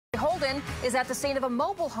Holden is at the scene of a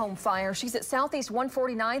mobile home fire. She's at Southeast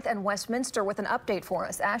 149th and Westminster with an update for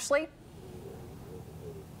us. Ashley?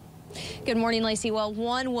 Good morning, Lacey. Well,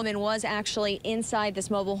 one woman was actually inside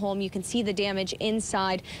this mobile home. You can see the damage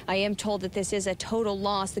inside. I am told that this is a total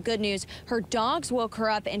loss. The good news, her dogs woke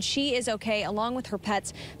her up and she is okay along with her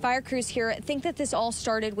pets. Fire crews here think that this all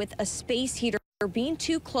started with a space heater being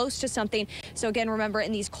too close to something. So again, remember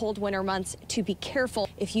in these cold winter months to be careful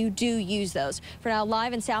if you do use those. For now,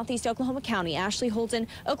 live in Southeast Oklahoma County, Ashley Holden,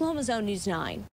 Oklahoma's Own News 9.